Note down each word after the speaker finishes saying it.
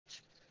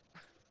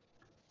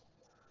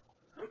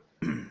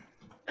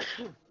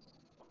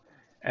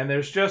And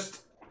there's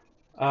just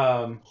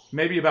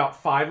maybe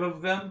about 5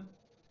 of them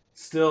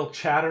still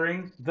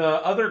chattering.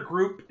 The other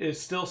group is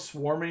still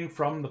swarming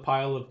from the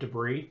pile of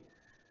debris.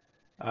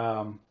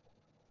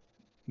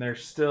 They're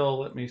still,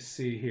 let me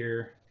see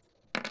here.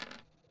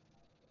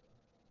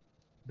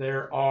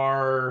 There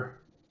are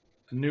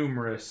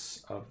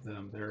numerous of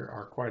them. There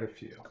are quite a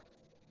few.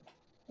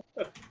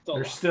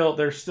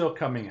 They're still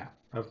coming out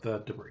of the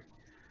debris.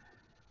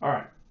 All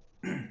right.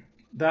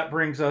 That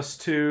brings us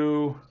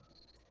to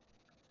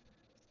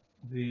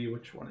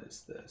which one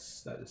is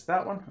this? That is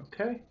that one.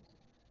 Okay.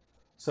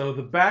 So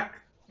the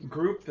back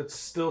group that's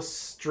still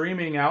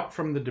streaming out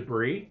from the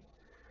debris,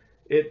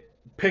 it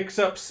picks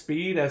up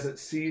speed as it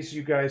sees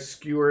you guys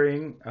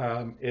skewering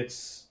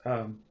its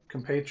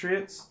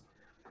compatriots.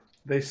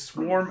 They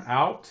swarm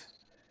out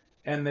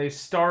and they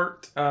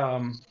start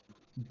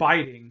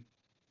biting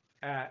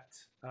at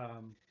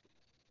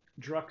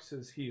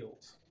Drux's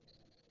heels.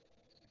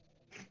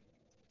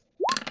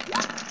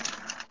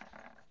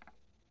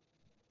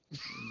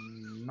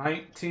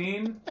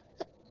 19.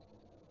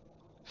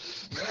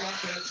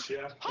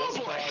 Yeah.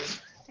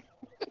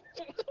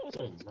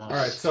 All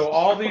right, so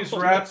all these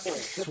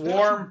rats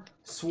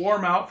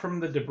swarm out from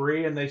the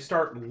debris, and they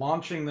start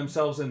launching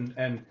themselves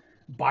and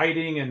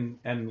biting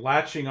and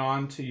latching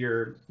on to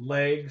your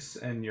legs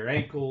and your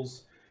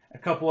ankles. A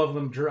couple of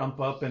them jump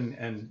up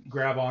and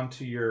grab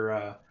onto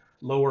your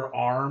lower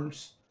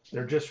arms.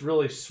 They're just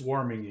really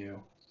swarming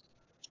you.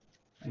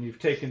 And you've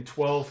taken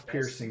 12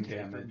 piercing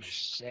damage.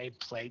 Shade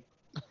plate.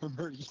 I'm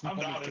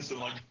down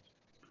instantly.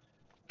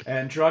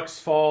 And Drux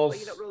falls. Are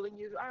you not rolling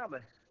your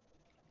armor?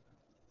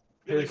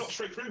 Yeah, they got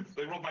straight through.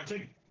 They rolled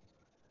 19.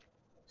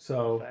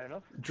 So Fair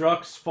enough.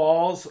 Drux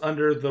falls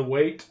under the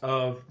weight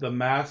of the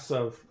mass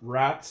of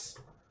rats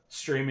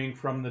streaming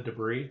from the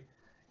debris.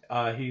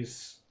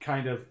 He's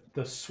kind of,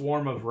 the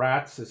swarm of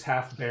rats has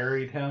half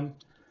buried him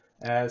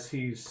as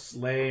he's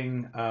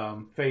laying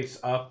face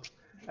up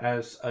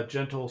as a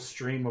gentle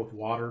stream of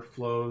water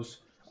flows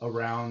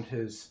around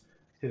his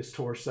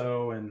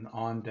torso and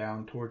on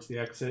down towards the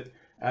exit.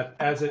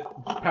 As it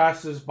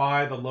passes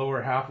by the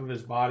lower half of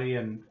his body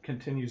and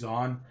continues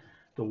on,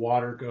 the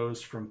water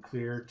goes from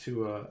clear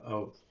to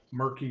a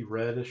murky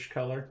reddish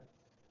color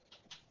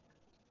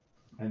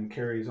and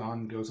carries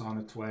on, goes on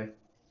its way.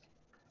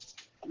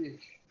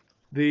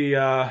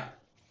 The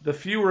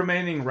few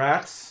remaining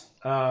rats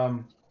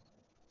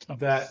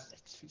that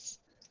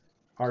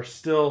are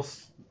still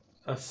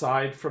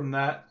aside from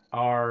that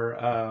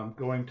are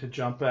going to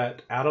jump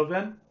at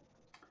Adovan.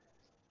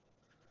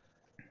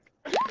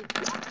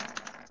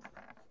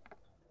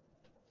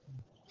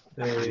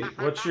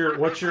 What's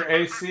your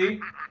AC?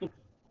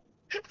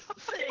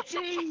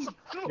 13!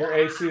 Your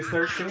AC is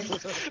 13?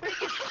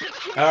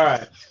 All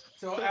right.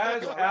 So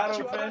as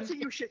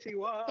Adovan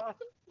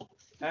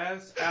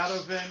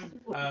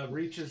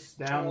reaches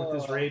down with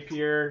his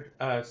rapier,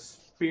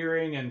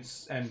 spearing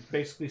and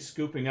basically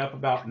scooping up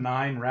about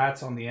 9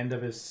 rats on the end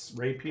of his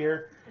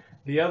rapier,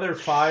 the other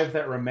 5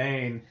 that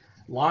remain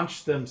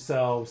launch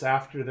themselves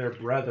after their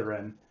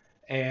brethren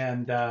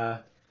and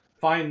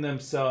find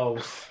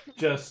themselves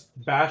just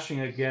bashing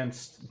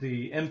against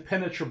the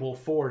impenetrable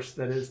force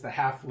that is the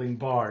halfling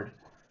bard.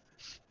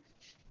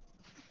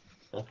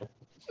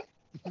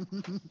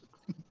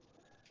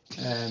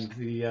 And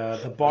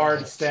the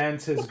bard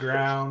stands his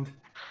ground,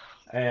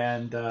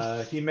 and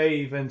he may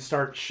even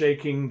start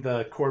shaking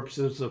the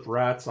corpses of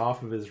rats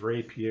off of his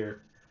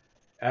rapier,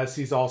 as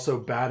he's also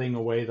batting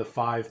away the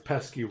 5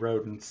 pesky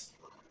rodents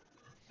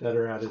that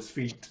are at his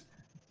feet.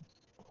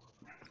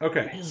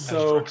 Okay,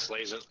 so Drux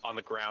lays it on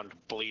the ground,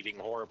 bleeding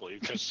horribly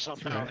because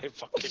somehow they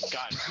fucking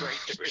got straight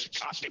to his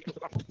body.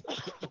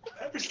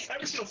 Every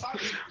single time,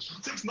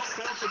 6 not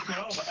failed with my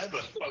armor ever,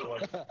 by the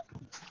way.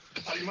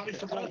 And he managed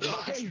to roll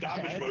max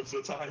damage most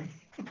of the time.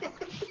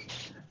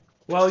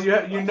 Well,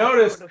 you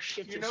noticed that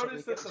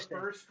the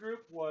first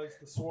group was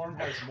the swarm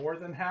has more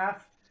than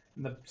half,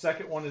 and the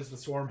second one is the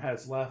swarm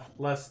has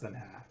less than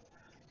half.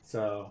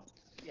 So,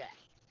 yeah.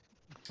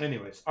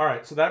 Anyways, all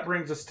right. So that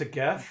brings us to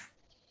Geth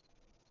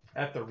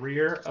at the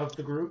rear of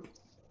the group.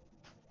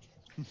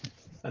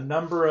 A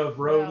number of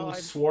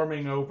rodents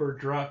swarming over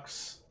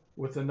Drux,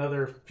 with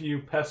another few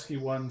pesky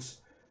ones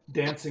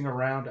dancing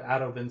around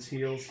Adovan's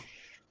heels,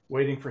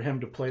 waiting for him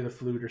to play the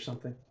flute or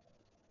something.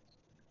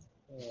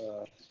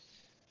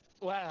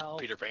 Well,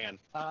 Peter Pan.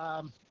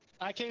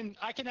 I can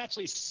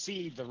actually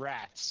see the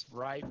rats,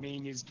 right? I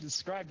mean, you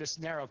described this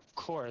narrow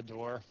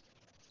corridor.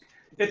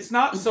 It's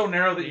not so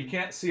narrow that you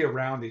can't see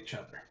around each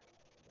other.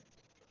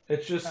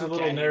 It's just a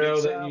little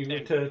narrow that you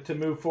to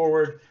move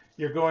forward.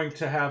 You're going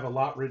to have a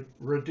lot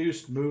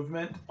reduced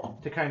movement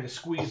to kind of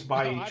squeeze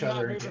by each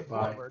other and get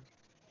by. Forward.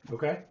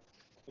 Okay.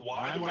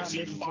 Why do I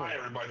see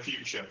fire in my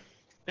future?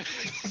 A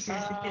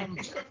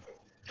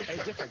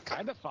different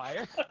kind of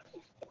fire.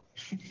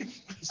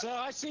 So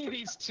I see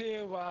these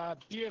 2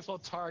 beautiful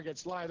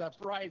targets lined up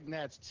right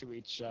next to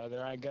each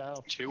other. I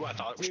go, 2? I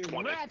thought it was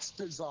 20. Rats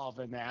dissolve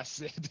in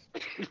acid.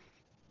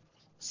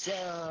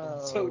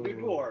 So do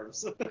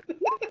dwarves.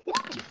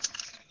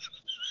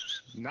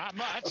 Not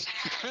much.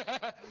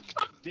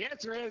 The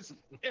answer is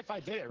if I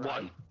did it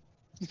right. 1.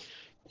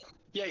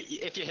 Yeah,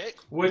 if you hit,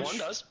 Which- 1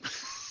 does.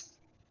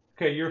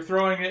 Okay, you're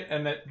throwing it,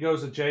 and it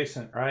goes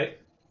adjacent, right?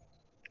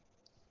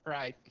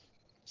 Right.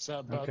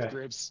 So both Okay.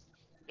 groups,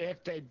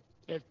 if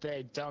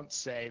they don't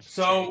save,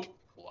 So take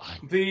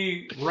 1.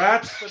 the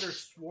rats that are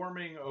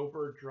swarming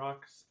over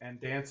Drux and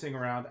dancing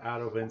around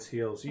Adovin's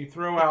heels, you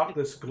throw out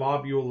this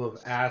globule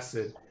of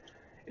acid.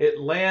 It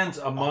lands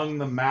among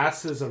the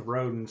masses of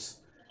rodents.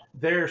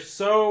 They're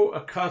so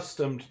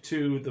accustomed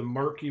to the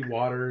murky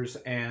waters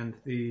and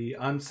the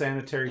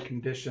unsanitary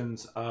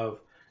conditions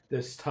of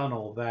this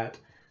tunnel that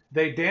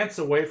they dance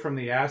away from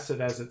the acid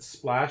as it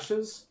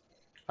splashes.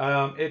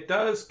 It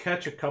does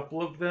catch a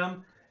couple of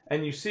them,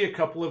 and you see a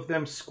couple of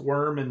them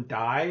squirm and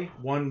die.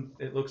 One,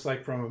 it looks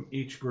like from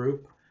each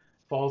group,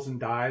 falls and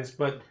dies.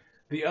 But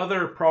the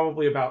other,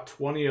 probably about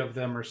 20 of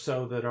them or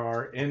so that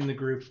are in the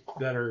group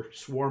that are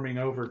swarming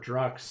over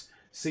Drux,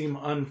 seem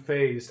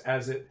unfazed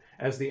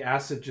as the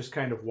acid just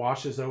kind of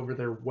washes over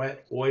their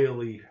wet,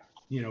 oily,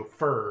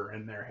 fur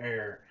and their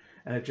hair,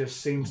 and it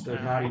just seems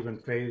to not even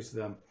faze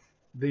them.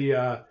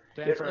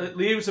 It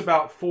leaves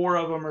about 4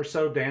 of them or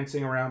so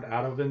dancing around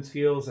Adovin's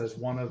heels as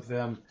one of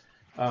them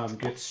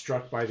gets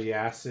struck by the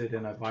acid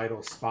in a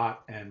vital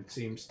spot and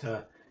seems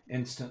to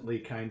instantly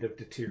kind of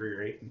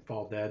deteriorate and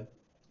fall dead.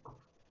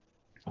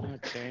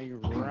 Okay,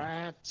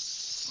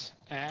 rats,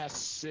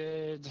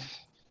 acid,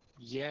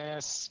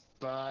 yes,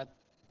 but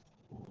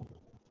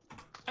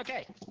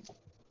okay.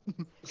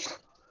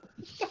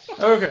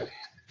 Okay.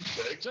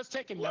 Just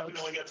taking Let me notes.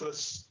 know when we get to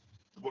this.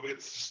 When we get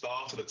to the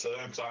start of the term,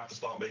 because I have to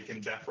start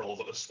making death rolls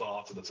at the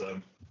start of the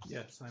term.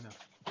 Yes, I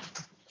know.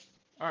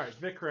 All right,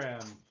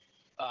 Vikram.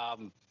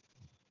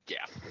 Yeah.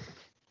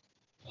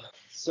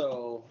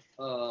 So,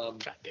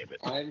 God damn it.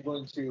 I'm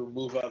going to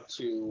move up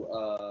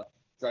to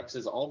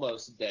Drex's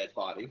almost dead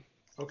body.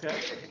 Okay.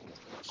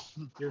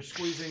 You're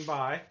squeezing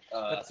by.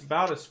 Uh, That's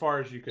about as far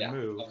as you can yeah.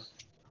 move.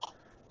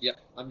 Yep,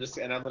 I'm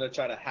going to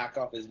try to hack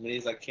off as many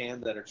as I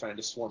can that are trying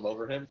to swarm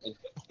over him and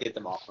get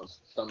them off him.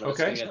 So I'm going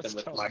to Okay. swing at them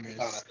with my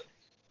katana.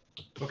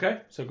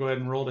 Okay, so go ahead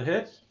and roll to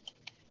hit.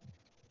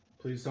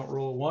 Please don't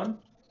roll a 1.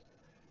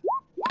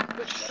 Right?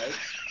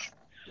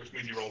 Which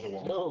means you rolled a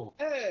 1. Whoa.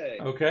 Hey!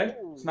 Okay,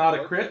 it's not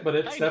a crit, but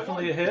it's Hey,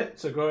 definitely a hit,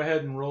 so go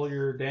ahead and roll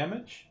your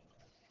damage.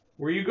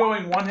 Were you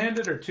going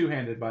one-handed or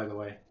two-handed, by the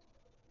way?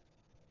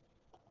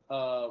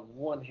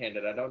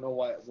 One-handed. I don't know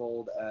why it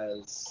rolled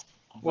as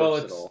Well,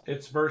 versatile.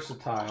 it's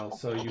versatile,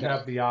 so you Okay.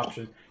 have the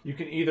option. You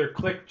can either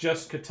click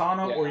just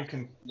katana, or you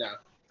can... No.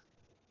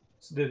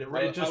 Did it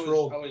I just always,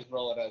 rolled... I always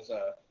roll it as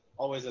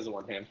always as a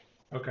one-hand.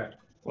 Okay.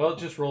 Well, it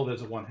just rolled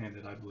as a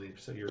one-handed, I believe,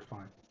 so you're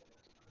fine.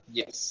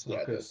 Yes. Yeah,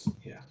 it is.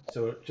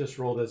 So it just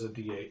rolled as a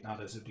D8,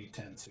 not as a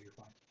D10, so you're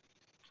fine.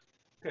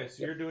 Okay,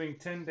 so you're doing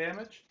 10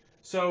 damage.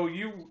 So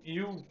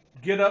you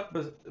get up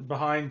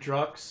behind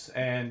Drux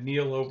and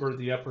kneel over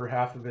the upper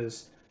half of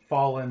his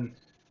fallen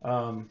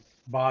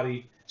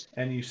body,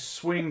 and you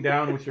swing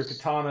down with your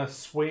katana,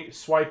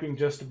 swiping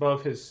just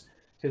above his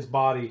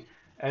body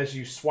as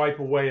you swipe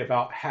away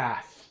about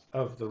half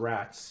of the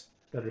rats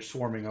that are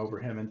swarming over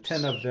him, and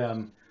 10 of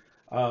them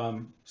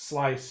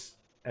slice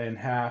in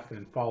half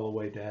and fall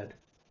away dead.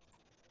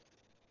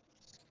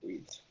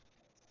 Sweet.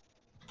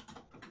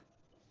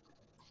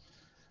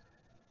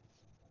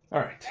 All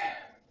right,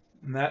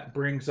 and that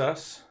brings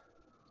us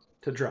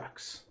to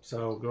Drux.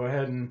 So go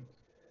ahead and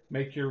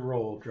make your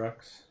roll,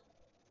 Drux.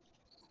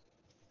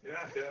 Yeah.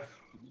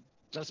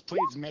 Just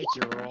please make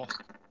your roll.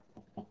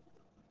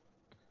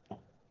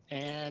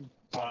 And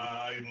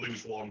I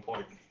lose 1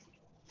 point.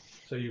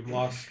 So you've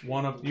lost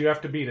one of... You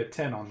have to beat a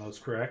 10 on those,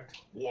 correct?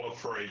 1 of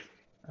 3.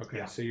 Okay,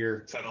 Yeah. so you're...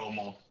 10 or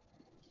more.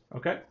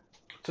 Okay.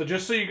 So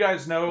just so you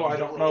guys know, I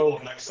don't roll know...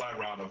 one next time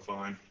round, I'm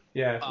fine.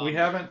 Yeah, we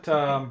haven't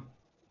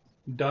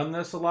done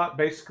this a lot.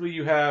 Basically,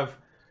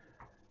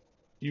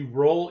 you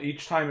roll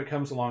each time it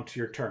comes along to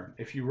your turn.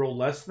 If you roll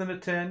less than a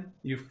 10,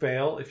 you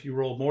fail. If you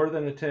roll more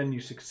than a 10, you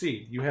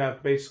succeed. You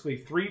have basically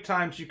 3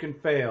 times you can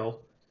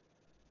fail,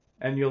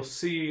 and you'll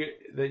see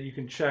that you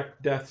can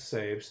check death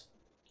saves.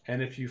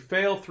 And if you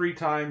fail 3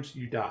 times,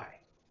 you die.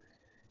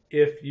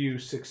 If you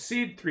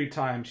succeed 3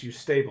 times, you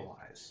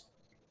stabilize.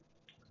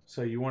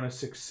 So you want to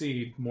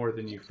succeed more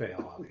than you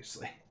fail,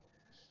 obviously.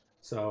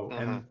 So,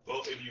 and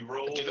Well, if you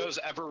roll... Do those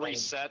ever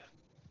reset,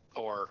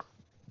 or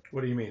what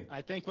do you mean?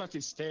 I think once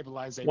you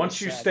stabilize, they Once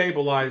you reset.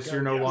 stabilize, You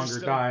you're go- no yeah, longer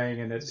still dying,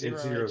 and it zero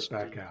zeroes HP.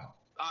 back out.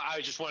 I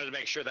just wanted to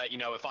make sure that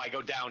if I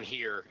go down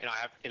here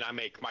and I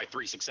make my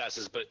 3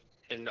 successes, but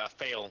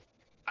fail,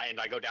 and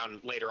I go down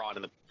later on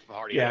in the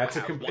party. Yeah, I it's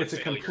a have one it's a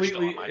failure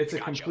completely still on my- it's a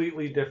Gotcha.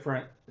 completely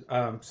different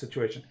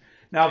situation.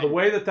 Now, the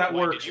way that Wait,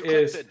 works did you click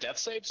is, the death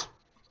saves?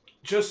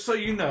 just so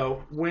you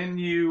know, when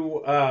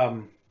you're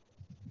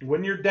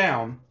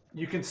down,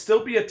 you can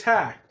still be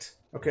attacked.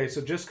 Okay, so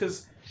just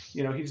because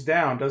he's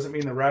down doesn't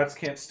mean the rats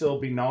can't still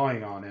be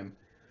gnawing on him.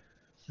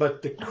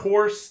 But the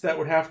course that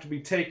would have to be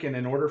taken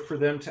in order for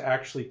them to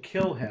actually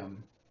kill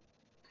him,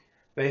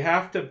 they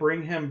have to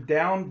bring him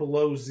down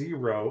below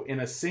 0 in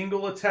a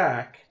single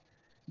attack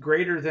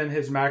greater than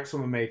his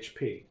maximum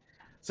HP.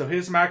 So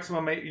his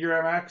maximum,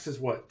 your max is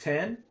what,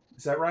 10?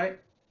 Is that right?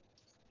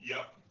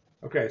 Yep.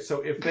 Okay,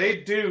 so if they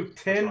do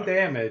 10 right.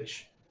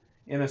 damage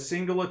in a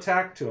single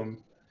attack to him,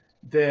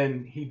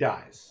 then he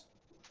dies.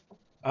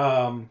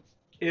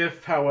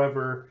 If,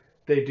 however,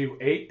 they do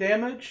 8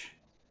 damage,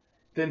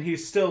 then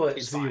he's still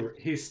at 0. Fine.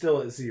 He's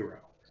still at 0.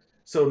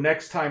 So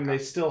next time they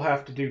still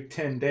have to do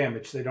 10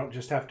 damage. They don't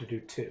just have to do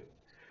 2.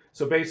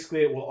 So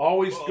basically it will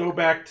always go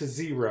back to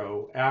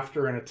 0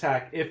 after an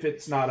attack if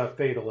it's not a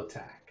fatal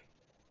attack.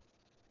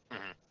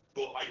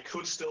 But I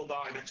could still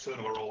die next turn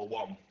if I roll a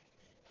 1.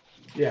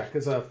 Yeah,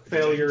 because a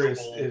failure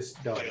is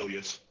double.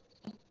 Failures.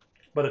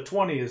 But a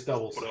 20 is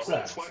double But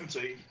success. I roll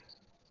 20,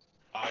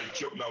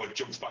 it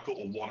jumps back up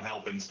to 1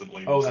 health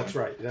instantly. Oh, that's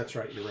right. That's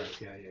right. You're right.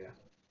 Yeah.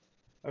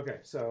 Okay,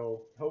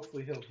 so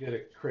hopefully he'll get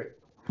a crit.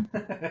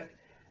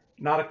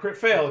 Not a crit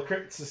fail, a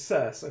crit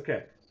success.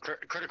 Okay.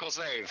 Critical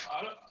save.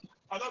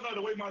 I don't know,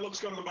 the way my luck's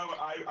going at the moment,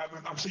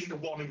 I'm seeing a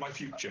 1 in my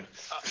future.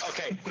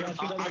 Okay, I'm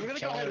going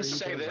to go ahead and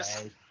say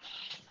this.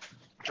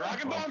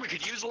 Dragonborn, we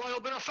could use a little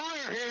bit of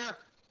fire here.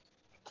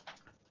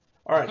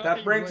 All right,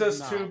 that brings us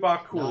to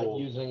Bakul. Not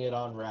using it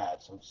on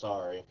rats, I'm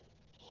sorry.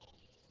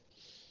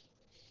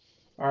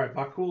 All right,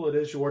 Bakul, it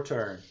is your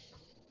turn.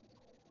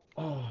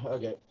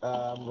 Okay,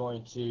 I'm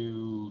going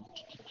to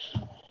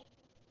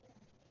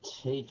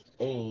take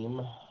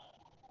aim.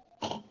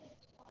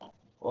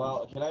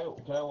 Well, can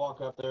I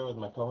walk up there with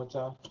my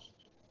Komato?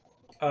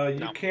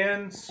 You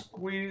can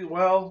squeeze.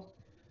 Well,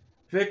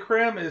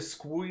 Vikram is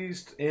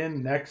squeezed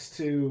in next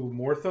to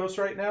Morthos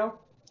right now,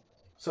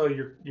 so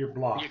you're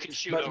blocked. You can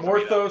shoot but over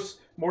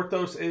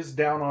Morthos is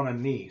down on a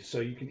knee, so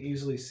you can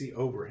easily see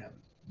over him.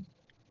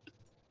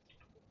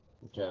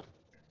 Okay.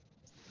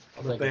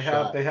 But they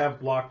have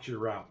blocked your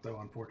route, though.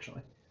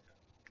 Unfortunately,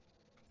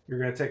 you're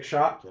gonna take a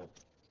shot. Okay.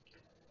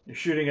 You're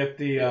shooting at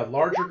the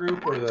larger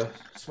group or the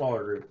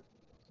smaller group.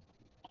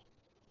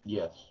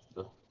 Yes.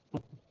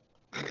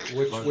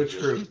 Which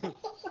group?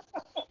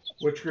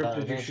 Which group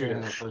did you shoot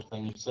at? The at? first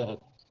thing you said,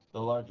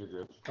 the larger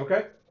group.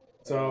 Okay.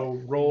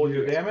 So roll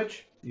your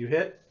damage. You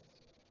hit.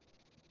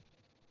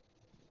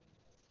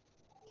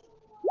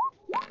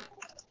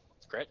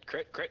 Crit.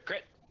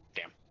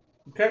 Damn.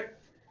 Okay.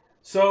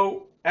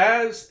 So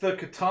as the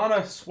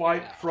katana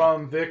swipe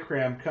from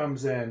Vikram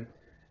comes in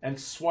and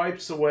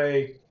swipes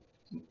away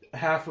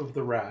half of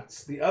the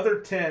rats, the other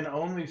 10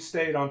 only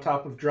stayed on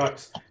top of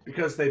Drux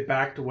because they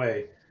backed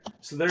away.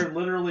 So they're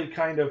literally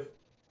kind of,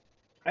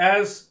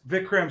 as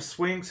Vikram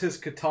swings his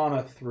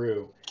katana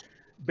through,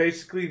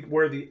 basically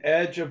where the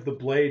edge of the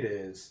blade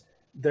is,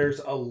 there's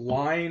a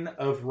line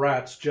of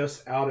rats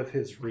just out of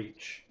his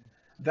reach.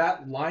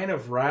 That line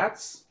of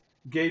rats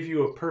gave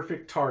you a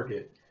perfect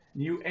target.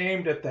 You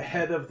aimed at the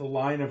head of the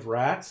line of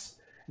rats,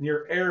 and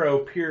your arrow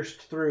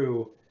pierced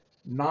through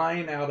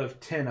 9 out of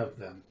 10 of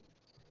them.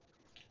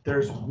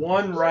 There's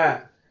one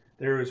rat.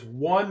 There is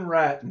one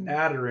rat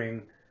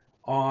nattering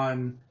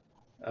on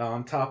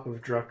top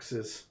of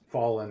Drux's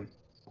fallen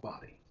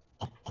body.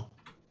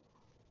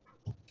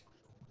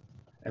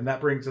 And that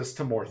brings us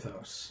to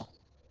Morthos.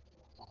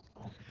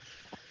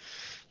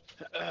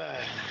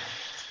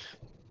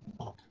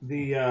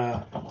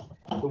 The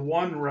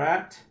one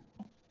rat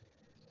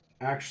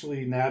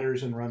actually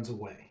natters and runs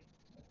away.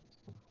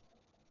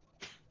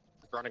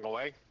 Running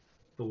away?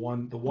 The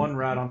one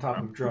rat on top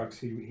of Drux,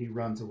 he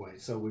runs away.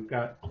 So we've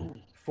got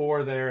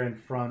 4 there in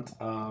front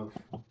of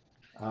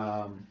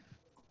Adovin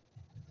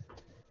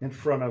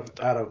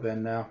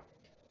now.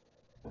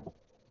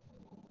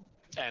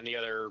 And the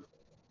other,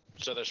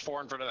 so there's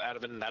 4 in front of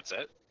Adovin, and that's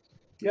it?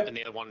 Yep. And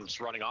the other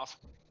one's running off?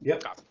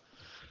 Yep. Copy.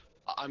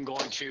 I'm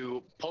going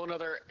to pull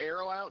another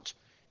arrow out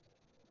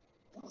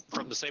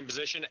from the same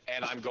position,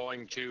 and I'm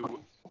going to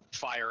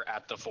fire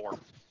at the 4.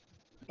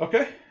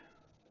 Okay.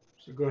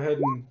 So go ahead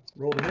and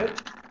roll the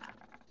hit.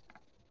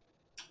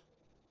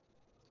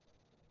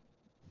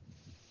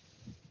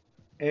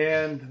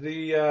 And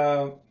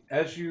the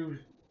as you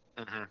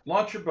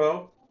launch your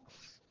bow,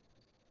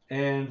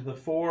 and the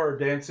 4 are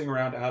dancing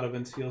around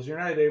Adovin's heels, you're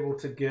not able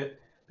to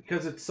get,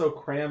 because it's so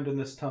crammed in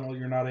this tunnel,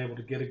 you're not able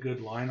to get a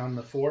good line on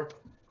the 4.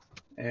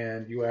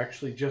 And you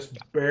actually just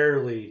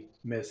barely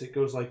miss. It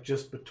goes like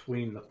just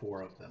between the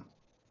 4 of them.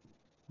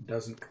 It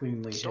doesn't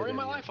cleanly hit. Story of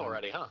my life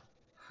already, huh?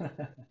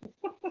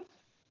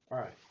 All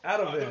right, I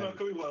don't know, Adovin. it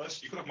could be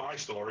worse. You could have my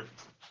story.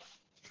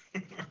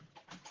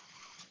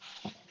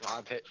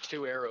 I've hit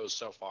 2 arrows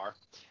so far,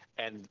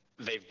 and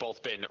they've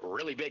both been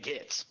really big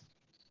hits.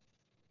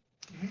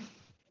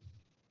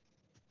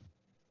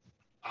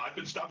 I've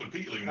been stabbing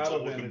people even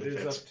taller Adovin, than it the is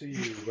kids. up to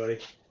you, buddy.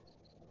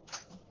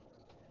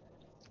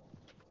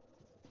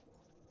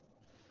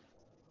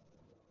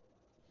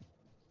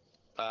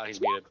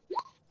 He's muted.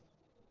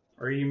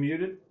 Are you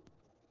muted?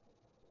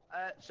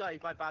 Sorry,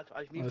 my bad.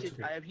 I was Oh, that's muted.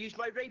 okay. I have used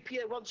my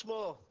rapier once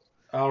more.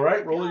 All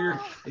right, roll your.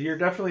 You're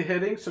definitely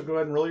hitting, so go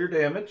ahead and roll your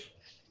damage.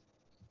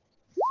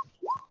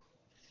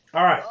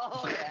 All right.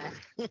 Oh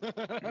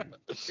yeah.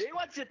 He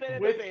wants a bit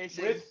of With the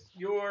basics.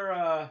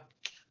 your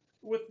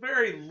with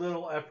very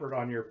little effort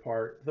on your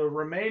part, the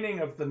remaining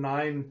of the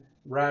 9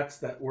 rats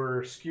that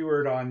were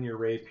skewered on your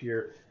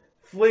rapier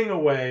fling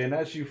away, and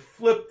as you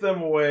flip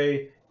them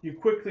away, you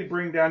quickly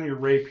bring down your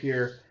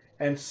rapier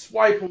and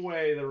swipe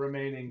away the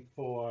remaining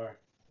 4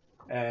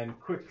 and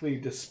quickly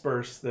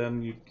disperse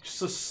them. You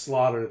just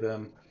slaughter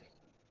them.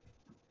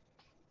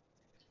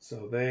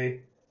 So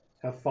they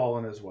have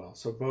fallen as well.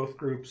 So both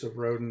groups of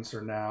rodents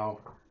are now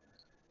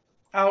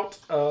out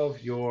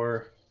of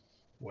your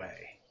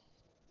way.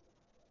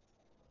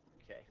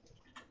 Okay.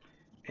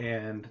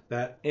 And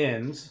that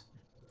ends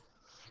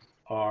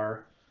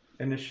our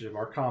initiative,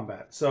 our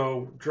combat.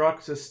 So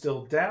Drux is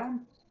still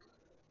down.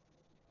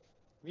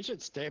 We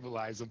should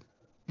stabilize them.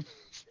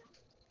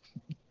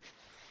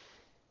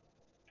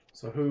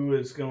 So who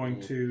is going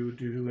to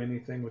do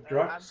anything with I'm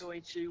Drux?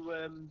 going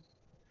to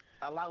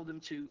allow them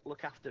to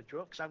look after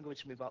Drux. I'm going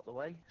to move out the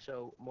way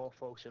so more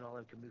folks and all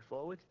them can move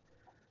forward.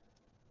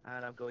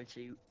 And I'm going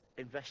to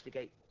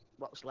investigate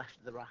what's left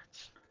of the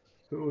rats.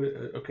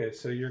 Okay,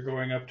 so you're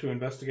going up to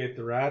investigate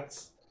the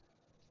rats.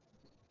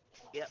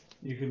 Yep.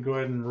 You can go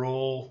ahead and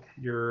roll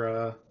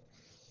your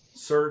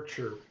search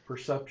or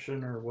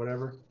perception or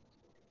whatever.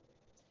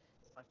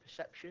 My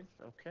perception,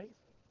 okay.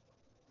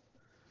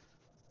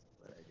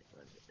 Where is it?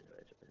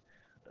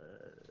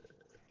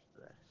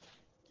 There.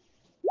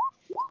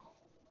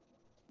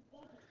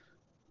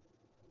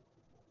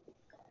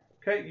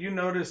 Okay, you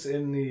notice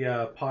in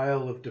the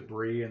pile of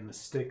debris and the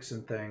sticks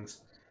and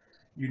things,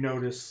 you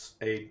notice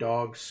a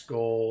dog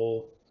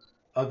skull,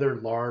 other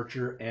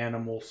larger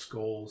animal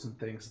skulls and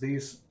things.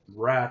 These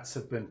rats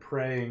have been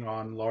preying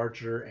on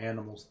larger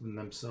animals than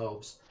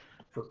themselves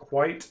for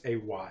quite a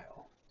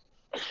while.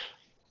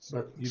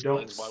 But you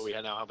don't. Explains why we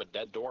now have a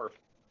dead dwarf.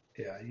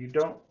 Yeah, you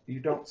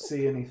don't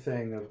see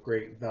anything of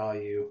great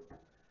value.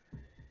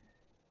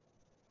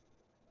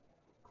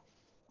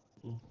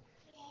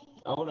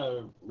 I want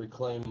to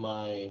reclaim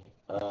my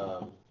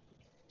arrow.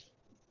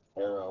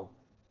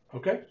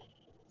 Okay,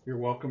 you're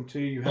welcome to.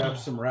 You have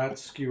some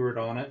rats skewered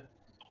on it,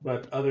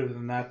 but other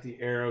than that, the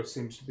arrow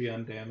seems to be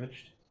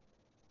undamaged.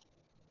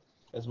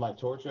 Is my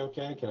torch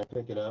okay? Can I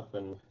pick it up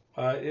and...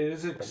 It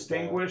is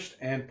extinguished,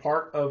 and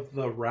part of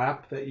the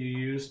wrap that you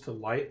use to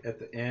light at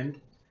the end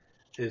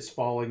is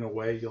falling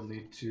away. You'll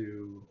need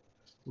to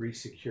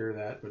resecure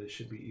that, but it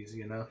should be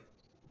easy enough.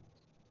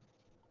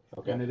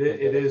 Okay. And it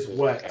is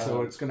wet,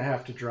 so it's going to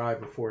have to dry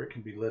before it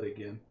can be lit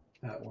again.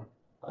 That one.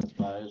 That's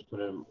fine. I just put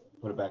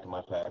it back in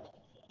my pack.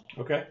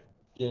 Okay.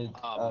 Does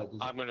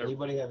I'm gonna-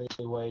 anybody have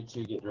any way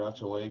to get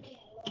Drux awake?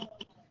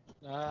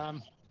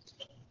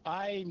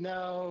 I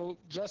know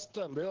just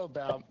a little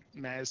about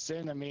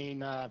medicine. I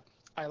mean, I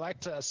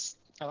like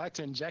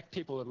to inject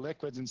people with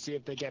liquids and see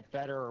if they get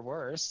better or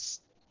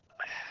worse.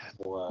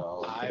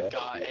 Well, I've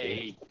got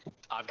a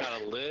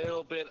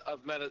little bit of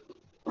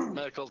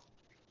medical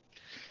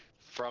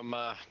from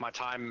my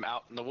time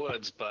out in the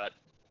woods, but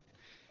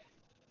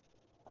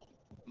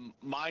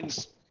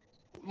mine's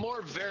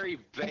more very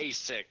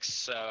basic.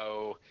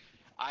 So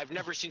I've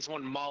never seen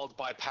someone mauled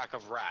by a pack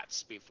of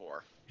rats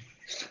before.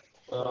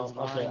 Well,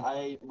 okay,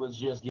 I was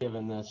just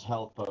given this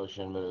health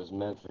potion, but it was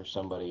meant for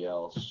somebody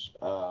else.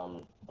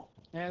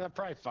 Yeah, they're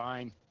probably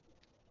fine.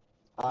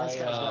 I This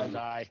guy's gonna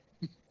die.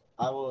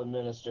 I will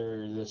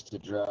administer this to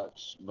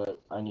Drux, but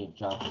I need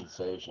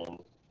compensation.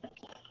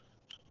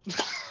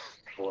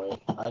 Boy,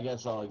 I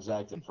guess I'll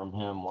exact it from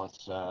him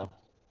once. How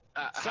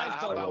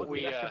I about would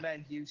we?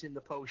 recommend using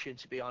the potion,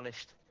 to be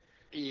honest.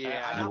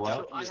 Yeah, I I have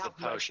don't to- I use the have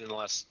my- potion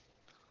unless.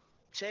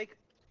 Tig,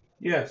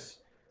 Yes.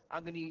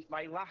 I'm going to use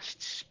my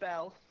last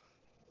spell.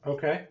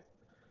 Okay.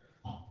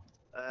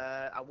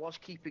 I was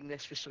keeping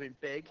this for something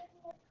big,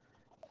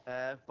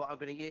 but I'm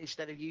going to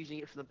instead of using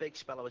it for the big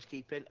spell I was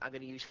keeping, I'm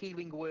going to use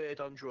Healing Word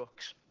on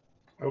Drux.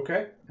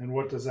 Okay. And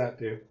what does that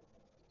do?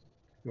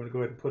 You want to go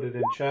ahead and put it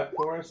in chat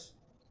for us?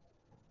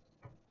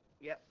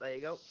 Yep, there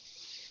you go.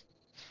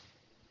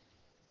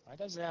 Why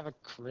does it have a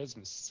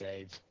charisma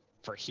save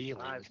for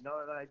healing? I've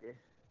not an idea.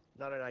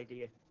 Not an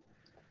idea.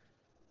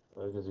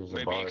 Because he's a Maybe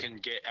you bard. can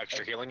get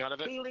extra healing out of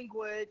it. Healing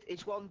Word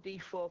is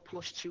 1d4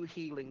 plus 2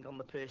 healing on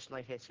the person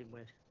I hit him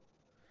with.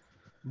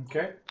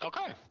 Okay.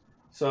 Okay.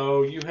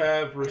 So you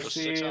have Plus 6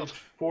 received health.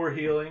 4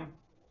 healing.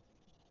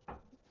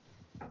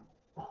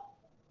 I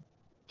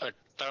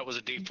thought it was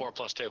a D4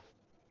 plus 2.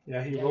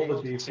 Yeah, he Yeah, rolled he a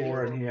rolled a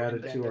d4 and he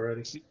added then 2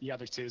 already. The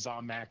other two is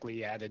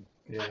automatically added.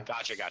 Yeah.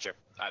 Gotcha.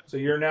 So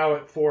you're now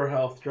at 4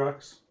 health,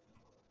 Drux.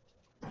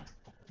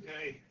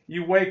 Yay.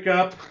 You wake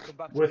up Come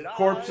back to with life.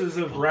 corpses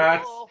of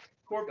rats. Oh,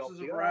 Corpses of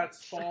Got the rats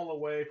rats. fall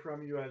away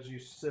from you as you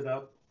sit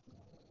up,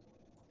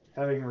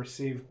 having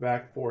received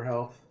back 4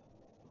 health.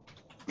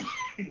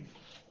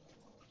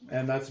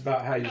 And that's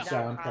about how I you now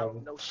sound, have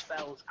probably. no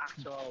spells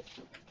at all.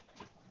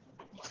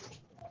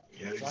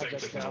 Yeah, the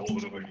executive can hold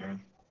it up again.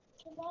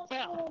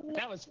 Well,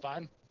 that was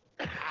fun.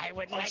 I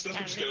would Oh, like step to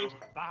and go. leave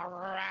the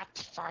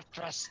rat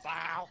fortress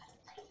now.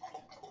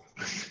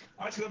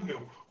 I just let him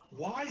go,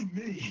 why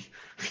me?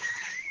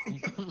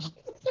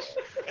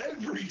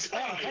 Every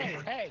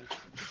time. Hey!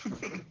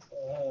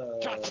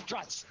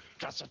 Struts!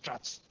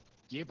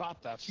 You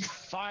bought the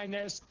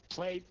finest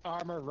plate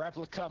armor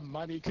replica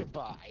money could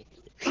buy.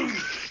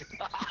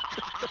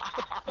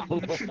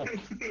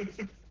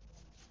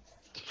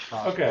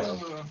 Okay.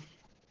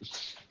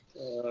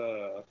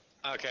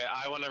 Okay,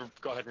 I want to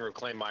go ahead and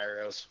reclaim my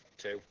arrows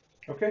too.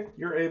 Okay,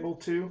 you're able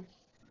to.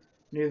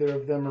 Neither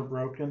of them are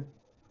broken.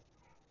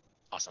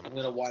 Awesome. I'm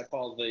gonna wipe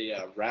all the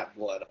rat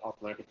blood off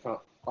my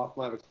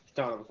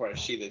katana before I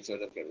sheath it so it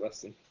doesn't get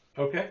rusty.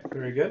 Okay,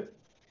 very good.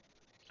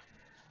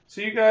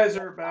 So you guys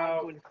are I'm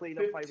about going to clean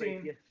up my 15,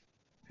 rapier.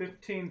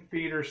 15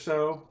 feet or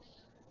so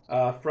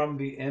from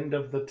the end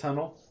of the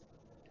tunnel.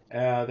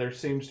 There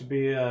seems to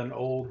be an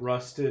old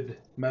rusted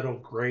metal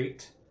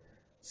grate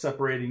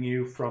separating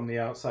you from the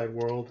outside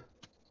world.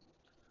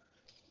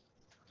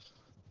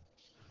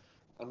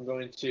 I'm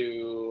going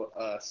to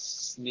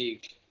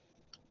sneak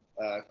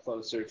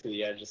closer to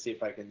the edge to see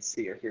if I can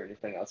see or hear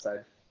anything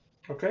outside.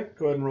 Okay,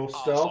 go ahead and roll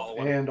I'll stealth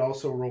follow him. and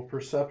also roll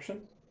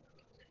perception.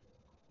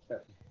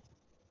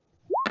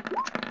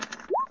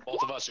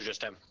 Both of us are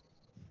just him.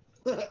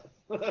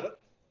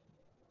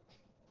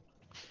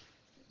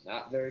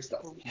 Not very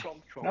stealthy.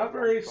 Not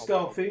very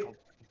stealthy,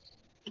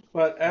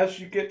 but as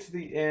you get to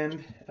the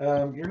end,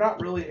 you're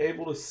not really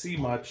able to see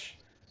much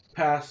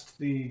past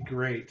the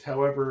grate.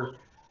 However,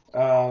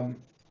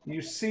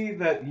 you see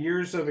that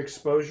years of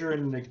exposure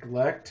and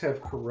neglect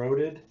have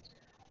corroded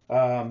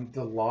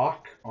the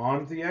lock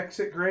on the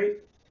exit grate.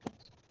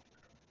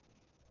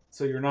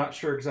 So you're not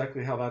sure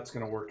exactly how that's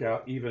going to work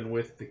out, even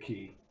with the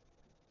key.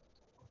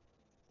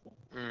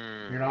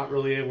 You're not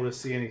really able to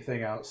see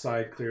anything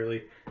outside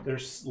clearly.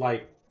 There's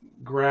like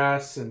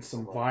grass and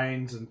some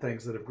vines and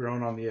things that have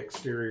grown on the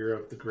exterior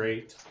of the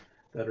grate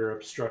that are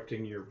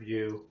obstructing your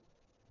view.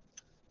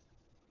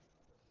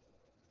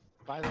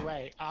 By the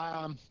way,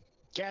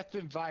 Geth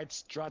invites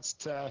Struts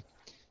to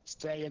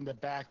stay in the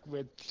back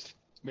with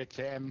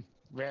him,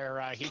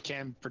 where he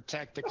can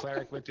protect the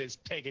cleric with his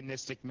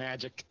paganistic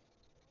magic.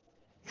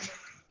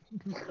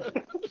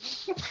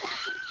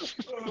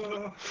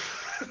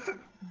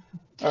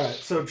 All right,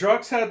 so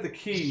Drux had the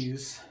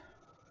keys.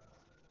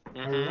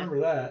 I remember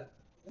that.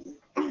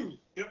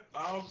 Yep,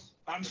 I'm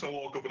just going to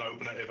walk up and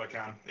open it if I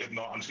can. If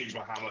not, I'm just going to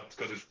use my hammer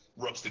because it's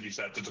rusted, you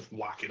said, to just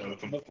whack it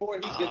open. Before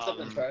he gets up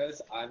and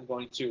tries, I'm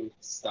going to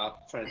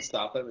try and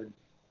stop him and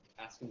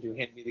ask him to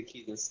hand me the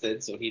keys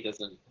instead so he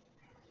doesn't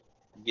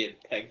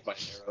get pegged by an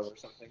arrow or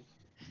something.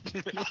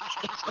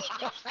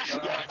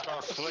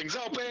 Door flings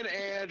open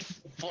and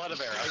flood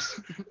of arrows.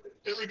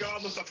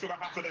 Irregardless, that's going to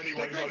happen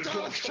anyway.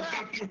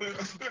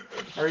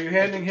 Are you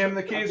handing him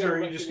the keys, or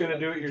are you just going to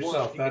do it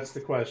yourself? That's the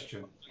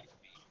question.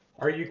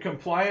 Are you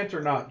compliant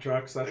or not,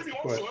 Drux? That's the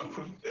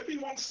question. If he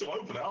wants to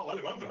open it, I'll let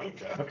him open it. I don't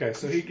care. Okay,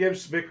 so he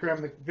gives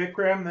Vikram the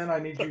Vikram. Then I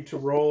need you to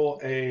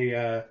roll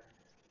a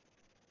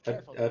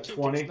Careful,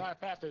 20. Not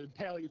have to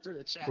impale you through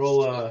the chest.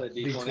 Roll a A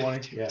D20.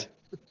 d20. Yeah.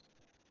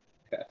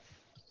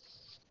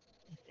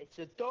 It's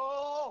a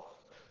door.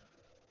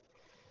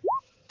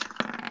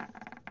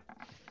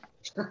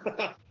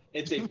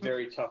 It's a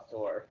very tough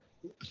door.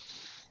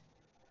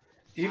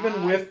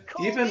 Even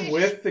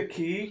with the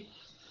key,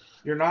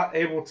 you're not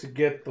able to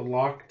get the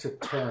lock to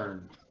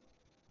turn.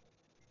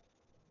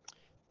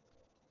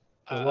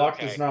 The lock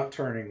okay. is not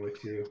turning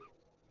with you.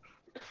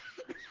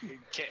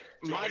 Okay.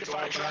 Mind if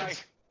I try?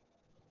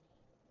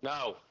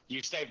 No,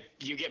 you stay.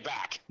 You get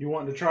back. You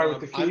want to try with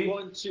the key?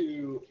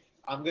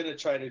 I'm gonna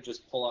try to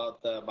just pull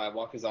out my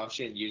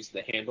wakizashi and use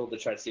the handle to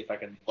try to see if I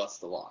can bust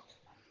the lock.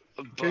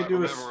 Okay, But do a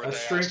remember, they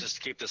strength- asked us to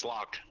keep this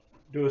locked.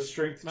 Do a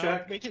strength No,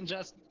 check. we can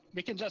just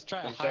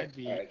try to Okay, hide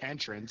the alright.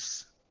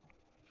 entrance.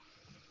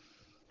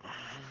 How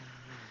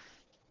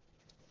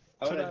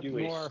Put would I up do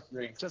more- a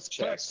strength just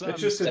check? put some-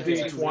 It's just a Stepping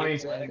d20.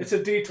 zigzag. It's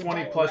a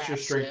d20 plus your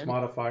strength in.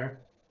 modifier.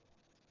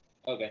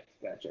 Okay,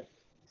 gotcha.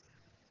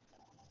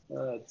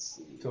 Let's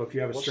see. So if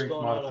you have a What's strength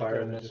going on? I modifier,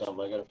 heard then this just...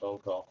 something. I got a phone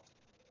call.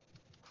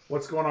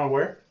 What's going on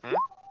where?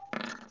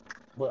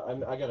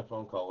 Well, I got a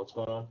phone call. What's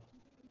going on?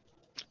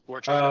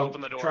 We're trying to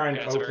open the door. Trying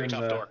and to it's a very open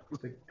tough door.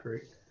 the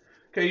grate.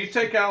 Okay, you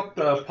take out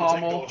the The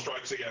pommel door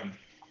strikes again.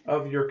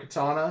 of your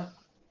katana,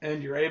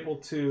 and you're able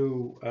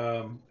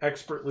to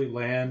expertly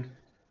land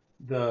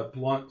the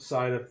blunt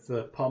side of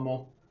the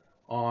pommel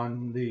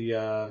on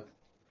the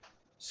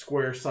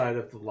square side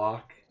of the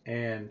lock,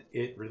 and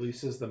it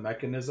releases the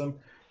mechanism.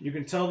 You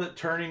can tell that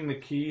turning the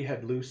key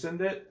had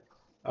loosened it,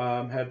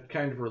 had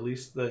kind of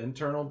released the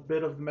internal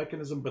bit of the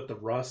mechanism, but the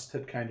rust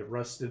had kind of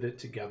rusted it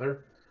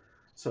together.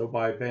 So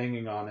by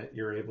banging on it,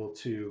 you're able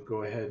to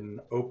go ahead and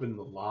open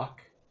the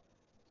lock.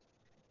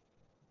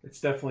 It's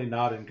definitely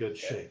not in good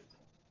shape.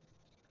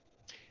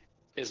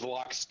 Is the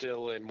lock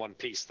still in one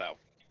piece, though?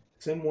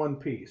 It's in one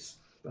piece,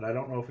 but I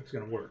don't know if it's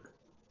going to work.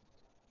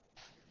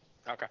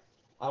 Okay.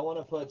 I want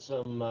to put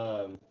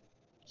some,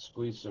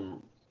 squeeze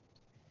some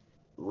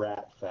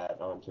rat fat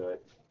onto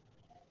it.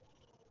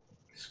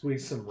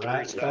 Squeeze some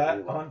rat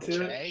fat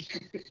onto it. Okay.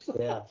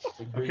 Yeah.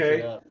 to grease Okay.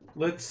 it up.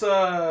 Let's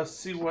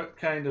see what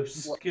kind of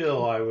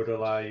skill I would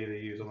allow you to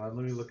use. Let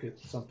me look at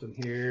something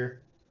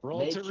here. Roll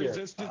to Nature.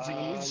 resist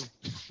disease.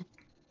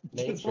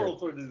 Just Nature. roll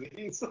for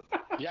disease.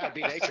 Yeah, it'd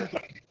be nature.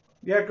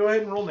 Yeah, go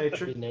ahead and roll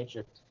nature. Be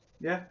nature.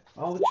 Yeah,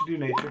 I'll let you do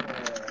nature.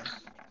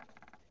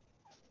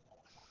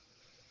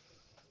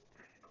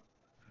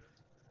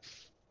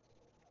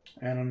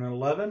 And an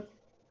 11.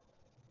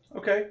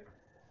 Okay.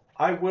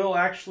 I will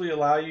actually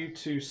allow you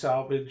to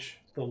salvage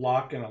the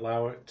lock and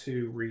allow it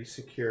to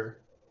re-secure.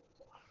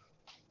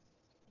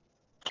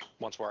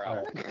 Once we're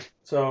out.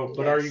 So,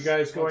 but are you Yes,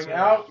 guys once going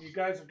we're out? out. You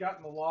guys have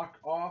gotten the lock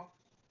off.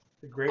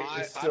 The grate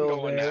I'm is still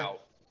going there.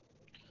 out.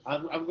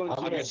 I'm going I'm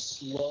to gonna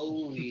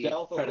slowly try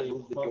to stealthily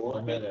move the poke door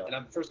a my bit, head out. and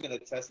I'm first going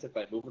to test if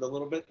I move it a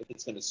little bit, if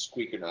it's going to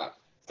squeak or not.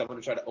 So I'm going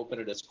to try to open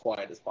it as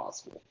quiet as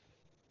possible.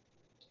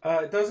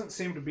 It doesn't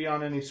seem to be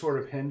on any sort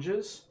of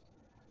hinges.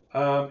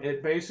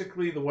 It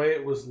basically, the way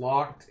it was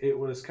locked, it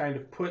was kind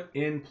of put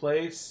in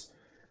place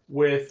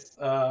with,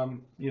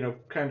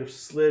 kind of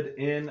slid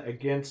in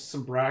against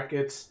some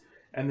brackets,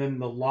 and then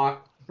the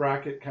lock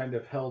bracket kind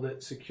of held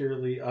it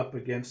securely up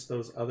against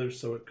those others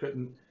so it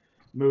couldn't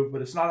move.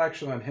 But it's not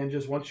actually on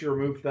hinges. Once you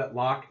remove that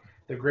lock,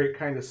 the grate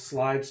kind of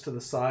slides to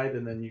the side,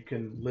 and then you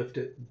can lift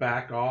it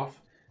back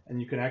off, and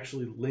you can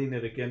actually lean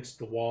it against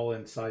the wall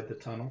inside the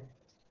tunnel.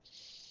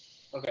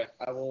 Okay,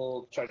 I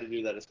will try to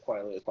do that as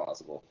quietly as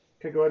possible.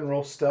 Okay, go ahead and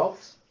roll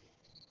stealth.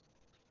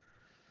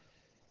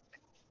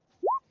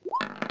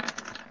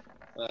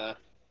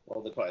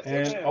 Roll the twice.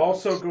 And Okay.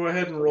 also go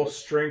ahead and roll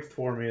strength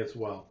for me as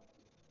well.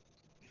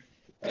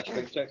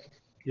 Strength check?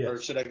 Yes. Or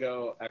should I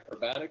go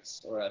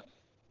acrobatics or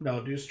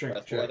No, do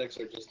strength check. athletics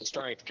or just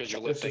Strength, because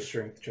you're Just a lifting.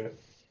 strength check.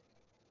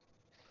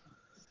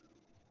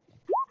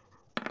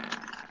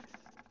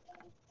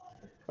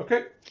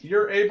 Okay,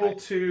 you're able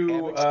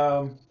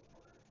to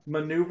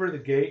maneuver the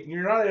gate.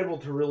 You're not able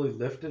to really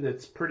lift it.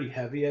 It's pretty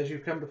heavy, as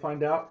you've come to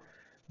find out.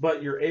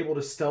 But you're able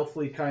to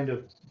stealthily kind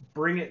of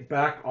bring it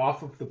back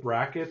off of the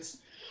brackets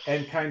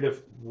and kind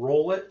of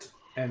roll it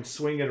and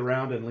swing it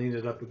around and lean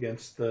it up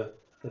against the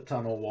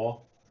tunnel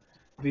wall.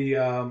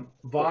 The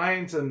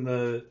vines and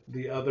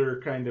the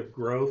other kind of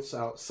growths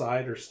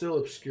outside are still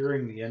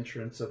obscuring the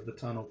entrance of the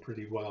tunnel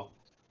pretty well.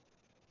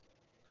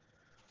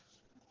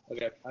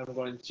 Okay, I'm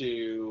going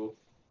to,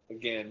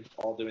 again,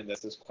 all doing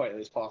this as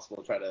quietly as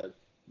possible, try to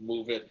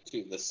move it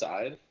to the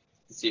side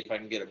to see if I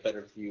can get a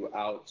better view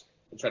out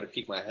and try to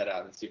peek my head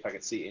out and see if I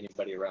can see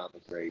anybody around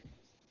the grate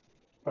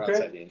or Okay.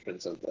 outside the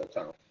entrance of the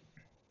tunnel.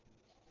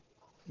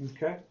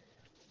 Okay.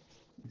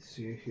 Let's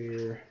see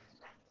here.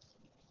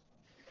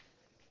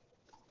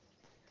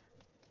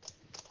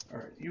 All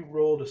right, you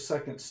rolled a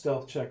second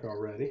stealth check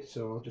already,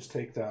 so I'll just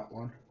take that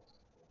one.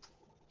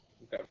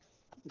 Okay.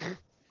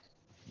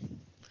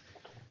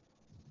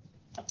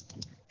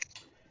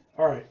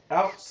 All right,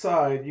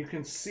 outside you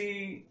can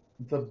see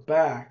the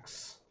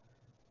backs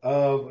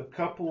of a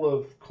couple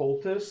of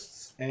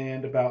cultists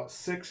and about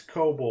 6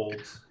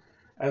 kobolds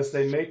as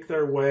they make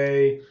their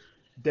way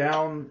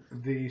down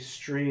the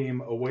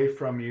stream away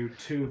from you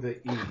to the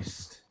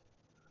east.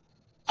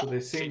 So they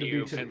seem Can to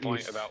you be to the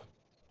pinpoint east. about?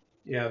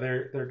 Yeah,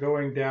 they're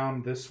going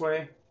down this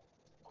way,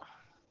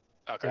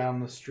 Okay. down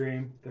the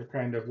stream. They're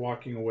kind of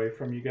walking away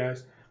from you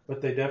guys,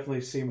 but they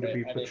definitely seem to Okay,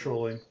 be I didn't-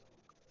 patrolling.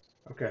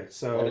 Okay, I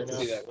so didn't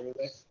see that. Where were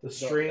they? the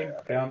stream there,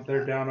 okay. down,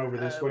 they're down over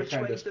this way, Which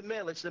kind way's of. the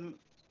mill? It's the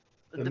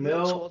The mill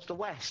mill- towards the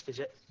west, is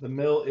it? The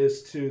mill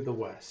is to the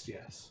west.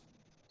 Yes.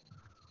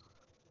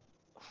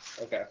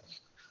 Okay.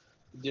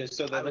 Just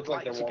so they I look would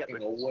like like they're to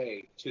get walking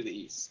away to the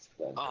east.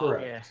 Then.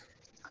 Correct. Yeah.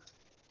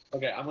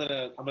 Okay, I'm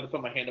gonna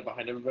put my hand up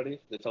behind everybody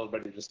to tell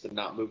everybody just to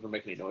not move or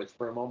make any noise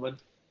for a moment.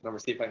 And I'm gonna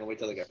see if I can wait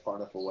till they get far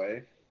enough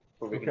away,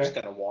 where we can Okay. just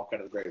kind of walk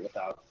out of the grate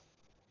without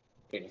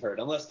being heard.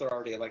 Unless they're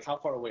already like, how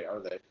far away are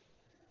they?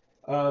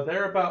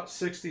 They're about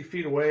 60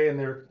 feet away, and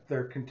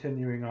they're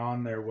continuing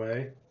on their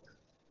way.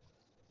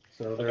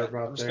 So they're Okay,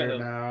 about I'm just there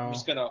gonna- now. I'm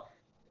just gonna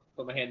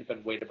put my hand up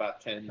and wait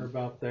about 10. They're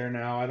about there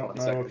now. I don't 1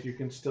 know second. if you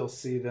can still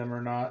see them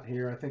or not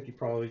here. I think you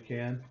probably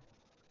can,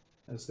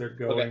 as they're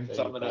going. Okay,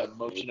 so I'm gonna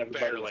motion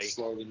everybody Barely. to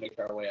slowly make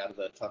our way out of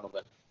the tunnel.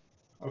 Then.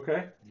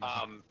 Okay.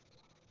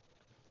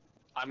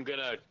 I'm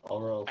gonna I'll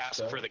roll ask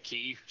stealth. for the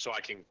key so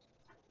I can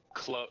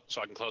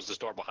close this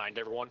door behind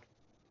everyone.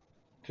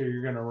 So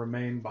you're gonna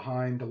remain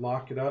behind to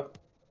lock it up.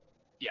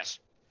 Yes.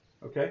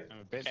 Okay. I'm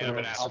a bit And I'm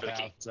gonna nervous ask for the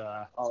key.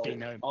 about I'll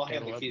being able hand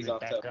to the open keys it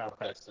off back to up.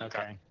 Dexter.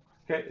 Okay.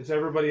 Okay. Is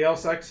everybody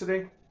else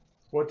exiting?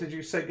 What did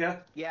you say,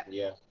 Geth? Yeah.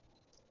 Yeah.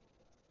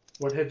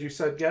 What had you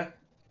said, Geth?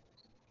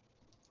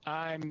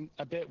 I'm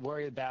a bit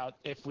worried about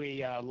if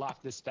we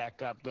lock this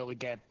back up, will we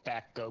get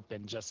back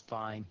open just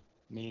fine?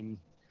 I mean,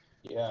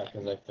 Yeah,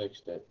 because I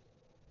fixed it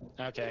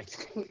okay.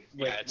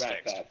 Yeah, it's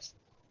Rat fixed.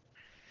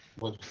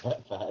 fat. with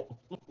that fat.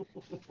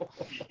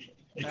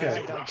 Okay. I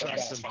don't That's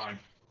trust him. fine.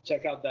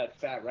 Check out that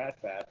fat rat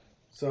fat.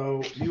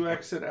 So you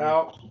exit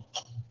out.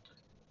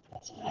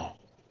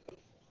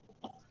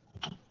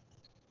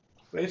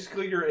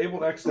 Basically, you're able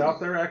to exit out.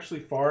 They're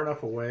actually far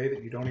enough away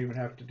that you don't even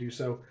have to do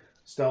so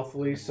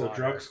stealthily. So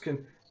Water.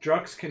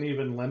 Drux can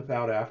even limp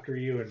out after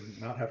you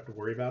and not have to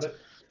worry about it.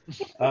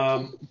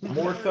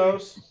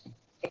 Morthos,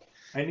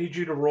 I need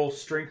you to roll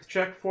strength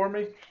check for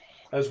me,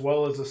 as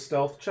well as a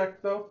stealth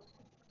check, though.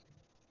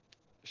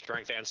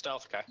 Strength and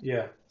stealth. Okay.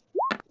 Yeah.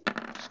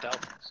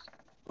 Stealth.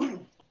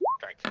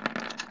 Strength.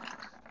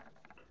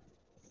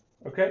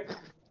 Okay.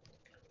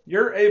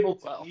 You're able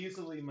to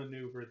easily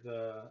maneuver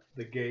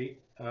the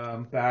gate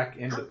back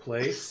into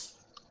place,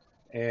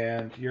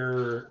 and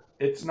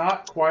it's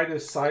not quite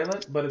as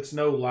silent, but it's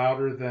no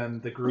louder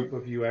than the group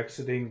of you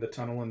exiting the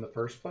tunnel in the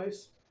first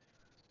place.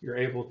 You're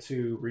able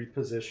to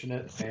reposition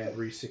it and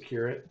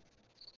resecure it.